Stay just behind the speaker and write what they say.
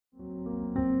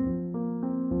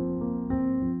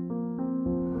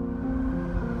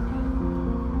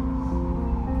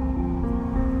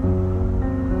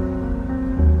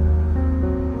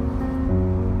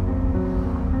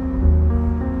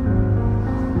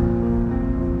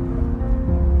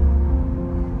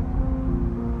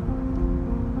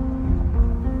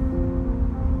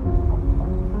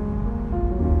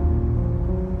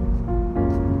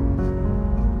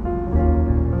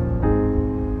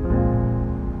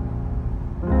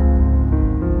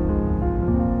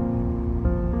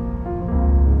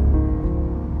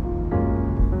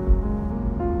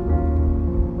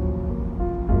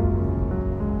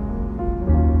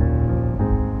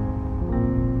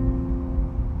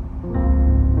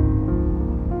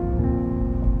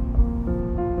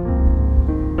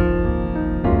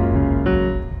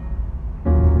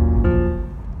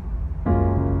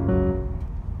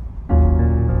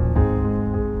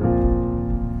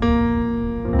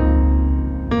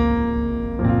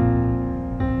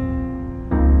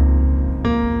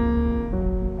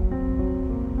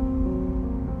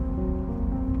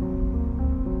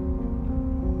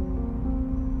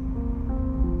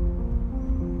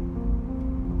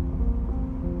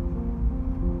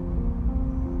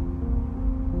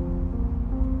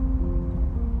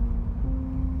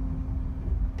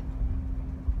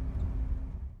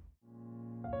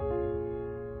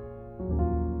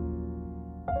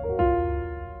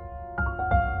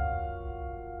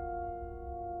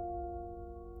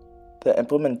The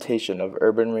implementation of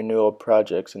urban renewal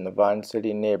projects in the Vine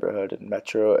City neighborhood in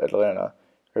Metro Atlanta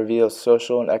reveals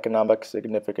social and economic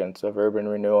significance of urban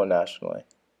renewal nationally.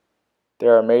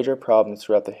 There are major problems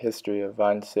throughout the history of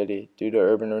Vine City due to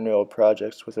urban renewal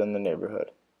projects within the neighborhood.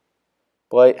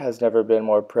 Blight has never been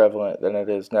more prevalent than it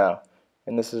is now,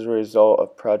 and this is a result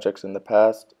of projects in the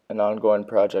past and ongoing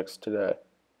projects today.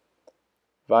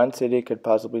 Vine City could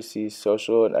possibly see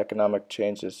social and economic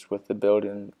changes with the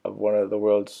building of one of the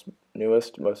world's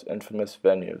newest, most infamous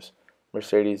venues,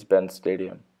 Mercedes-Benz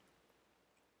Stadium.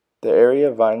 The area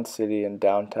of Vine City in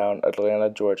downtown Atlanta,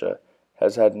 Georgia,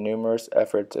 has had numerous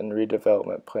efforts and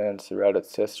redevelopment plans throughout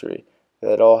its history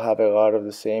that all have a lot of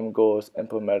the same goals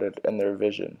implemented in their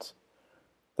visions.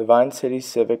 The Vine City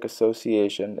Civic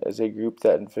Association is a group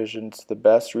that envisions the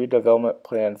best redevelopment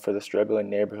plan for the struggling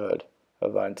neighborhood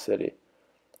of Vine City.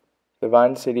 The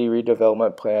Vine City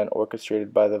Redevelopment Plan,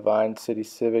 orchestrated by the Vine City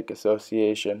Civic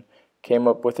Association, came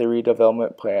up with a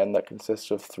redevelopment plan that consists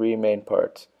of three main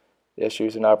parts: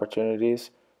 issues and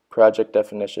opportunities, project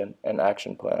definition, and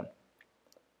action plan.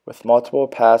 With multiple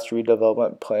past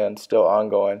redevelopment plans still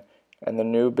ongoing, and the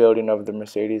new building of the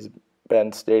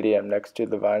Mercedes-Benz Stadium next to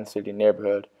the Vine City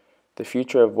neighborhood, the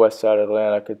future of Westside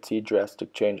Atlanta could see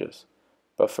drastic changes.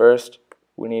 But first,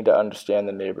 we need to understand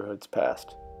the neighborhood's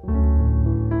past.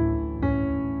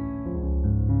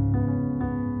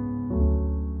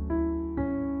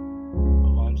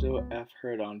 F.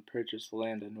 Hurdon purchased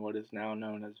land in what is now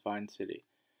known as Vine City,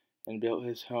 and built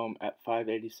his home at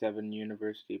 587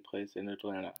 University Place in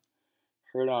Atlanta.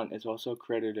 Hurdon is also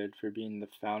credited for being the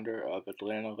founder of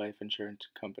Atlanta Life Insurance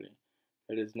Company,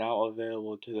 that is now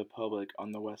available to the public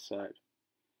on the west side.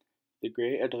 The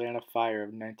Great Atlanta Fire of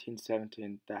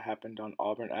 1917 that happened on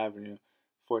Auburn Avenue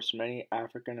forced many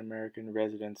African American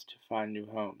residents to find new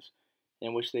homes,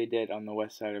 in which they did on the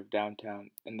west side of downtown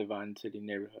in the Vine City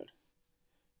neighborhood.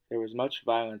 There was much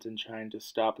violence in trying to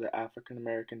stop the African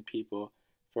American people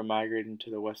from migrating to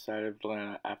the west side of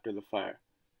Atlanta after the fire.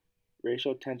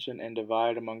 Racial tension and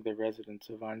divide among the residents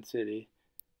of Vine City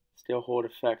still hold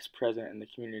effects present in the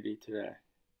community today.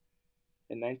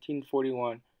 In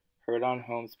 1941, Hurdon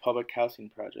Homes public housing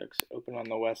projects opened on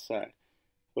the west side,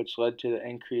 which led to the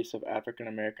increase of African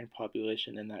American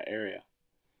population in that area.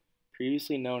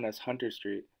 Previously known as Hunter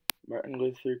Street, Martin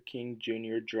Luther King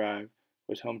Jr. Drive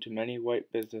was home to many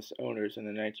white business owners in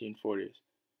the 1940s,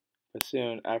 but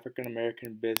soon African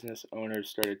American business owners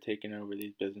started taking over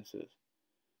these businesses.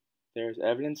 There is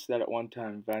evidence that at one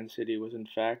time Vine City was in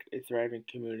fact a thriving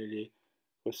community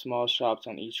with small shops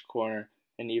on each corner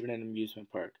and even an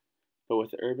amusement park, but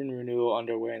with urban renewal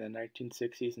underway in the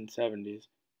 1960s and 70s,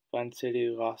 Vine City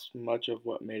lost much of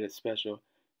what made it special,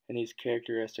 and these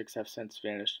characteristics have since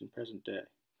vanished in present day.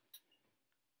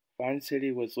 Vine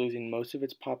City was losing most of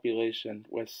its population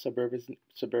with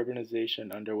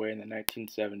suburbanization underway in the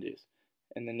 1970s,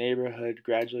 and the neighborhood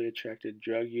gradually attracted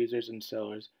drug users and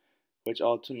sellers, which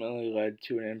ultimately led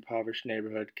to an impoverished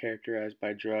neighborhood characterized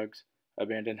by drugs,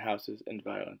 abandoned houses, and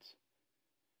violence.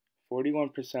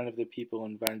 41% of the people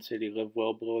in Vine City live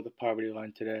well below the poverty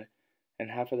line today,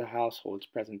 and half of the households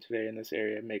present today in this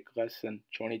area make less than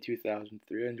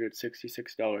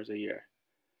 $22,366 a year.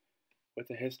 With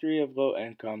a history of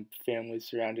low-income families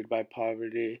surrounded by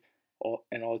poverty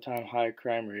and all-time high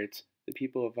crime rates, the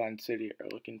people of Vine City are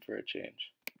looking for a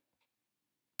change.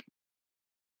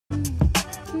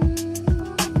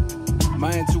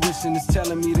 My intuition is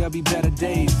telling me there'll be better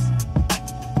days.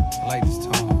 I like this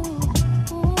tone.